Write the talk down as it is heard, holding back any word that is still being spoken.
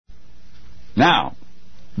Now,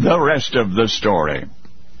 the rest of the story.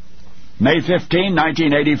 May 15,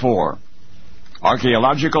 1984.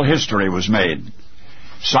 Archaeological history was made.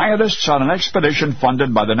 Scientists on an expedition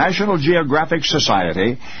funded by the National Geographic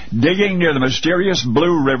Society, digging near the mysterious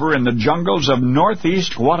Blue River in the jungles of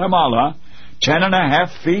northeast Guatemala,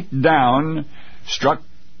 10.5 feet down, struck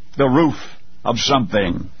the roof of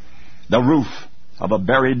something. The roof of a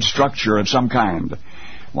buried structure of some kind.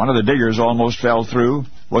 One of the diggers almost fell through,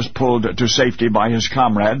 was pulled to safety by his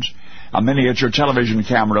comrades. A miniature television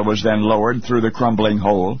camera was then lowered through the crumbling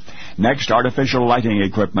hole. Next, artificial lighting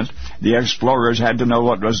equipment. The explorers had to know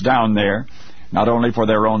what was down there, not only for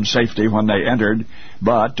their own safety when they entered,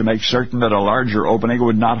 but to make certain that a larger opening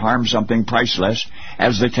would not harm something priceless.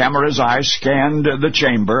 As the camera's eye scanned the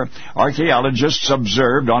chamber, archaeologists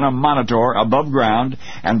observed on a monitor above ground,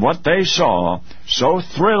 and what they saw so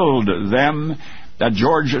thrilled them that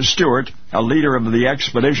George Stewart, a leader of the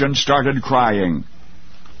expedition, started crying.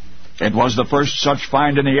 It was the first such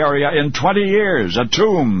find in the area in 20 years, a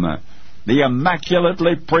tomb, the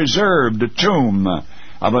immaculately preserved tomb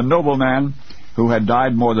of a nobleman who had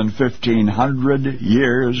died more than 1,500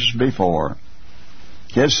 years before.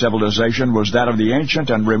 His civilization was that of the ancient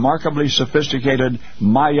and remarkably sophisticated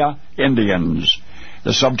Maya Indians.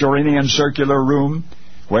 The subterranean circular room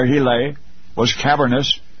where he lay was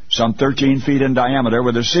cavernous, some 13 feet in diameter,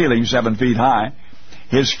 with a ceiling 7 feet high.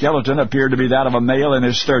 His skeleton appeared to be that of a male in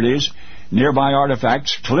his 30s. Nearby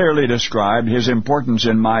artifacts clearly described his importance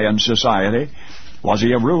in Mayan society. Was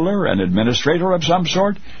he a ruler, an administrator of some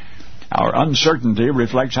sort? Our uncertainty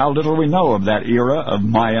reflects how little we know of that era of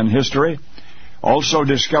Mayan history. Also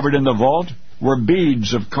discovered in the vault were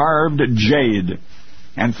beads of carved jade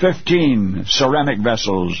and 15 ceramic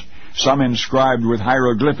vessels, some inscribed with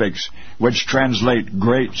hieroglyphics which translate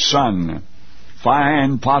Great Sun.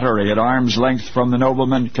 Fine pottery at arm's length from the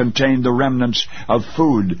nobleman contained the remnants of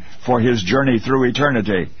food for his journey through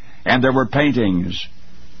eternity. And there were paintings,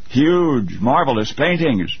 huge, marvelous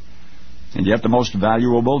paintings. And yet the most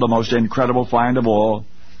valuable, the most incredible find of all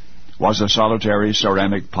was a solitary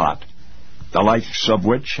ceramic pot, the likes of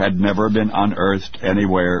which had never been unearthed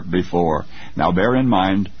anywhere before. Now bear in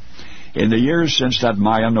mind, in the years since that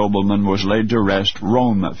Maya nobleman was laid to rest,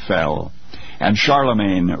 Rome fell, and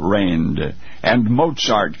Charlemagne reigned, and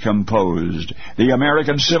Mozart composed. The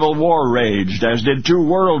American Civil War raged, as did 2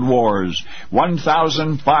 world wars.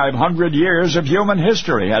 1,500 years of human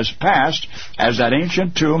history has passed as that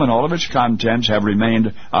ancient tomb and all of its contents have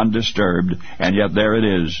remained undisturbed. And yet there it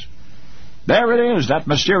is. There it is, that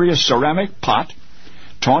mysterious ceramic pot,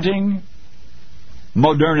 taunting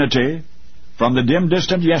modernity from the dim,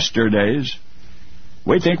 distant yesterdays.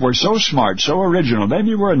 We think we're so smart, so original.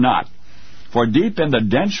 Maybe we're not. For deep in the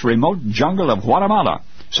dense, remote jungle of Guatemala,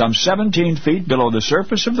 some 17 feet below the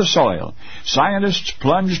surface of the soil, scientists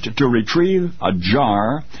plunged to retrieve a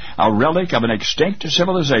jar, a relic of an extinct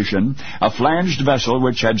civilization, a flanged vessel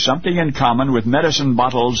which had something in common with medicine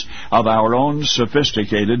bottles of our own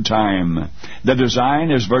sophisticated time. The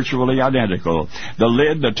design is virtually identical. The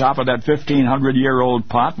lid, the top of that 1,500-year-old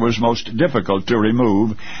pot, was most difficult to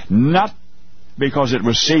remove, not because it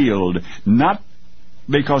was sealed, not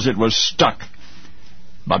because it was stuck,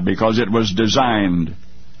 but because it was designed,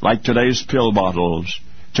 like today's pill bottles,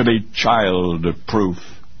 to be child-proof.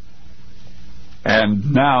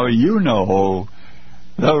 And now you know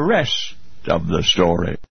the rest of the story.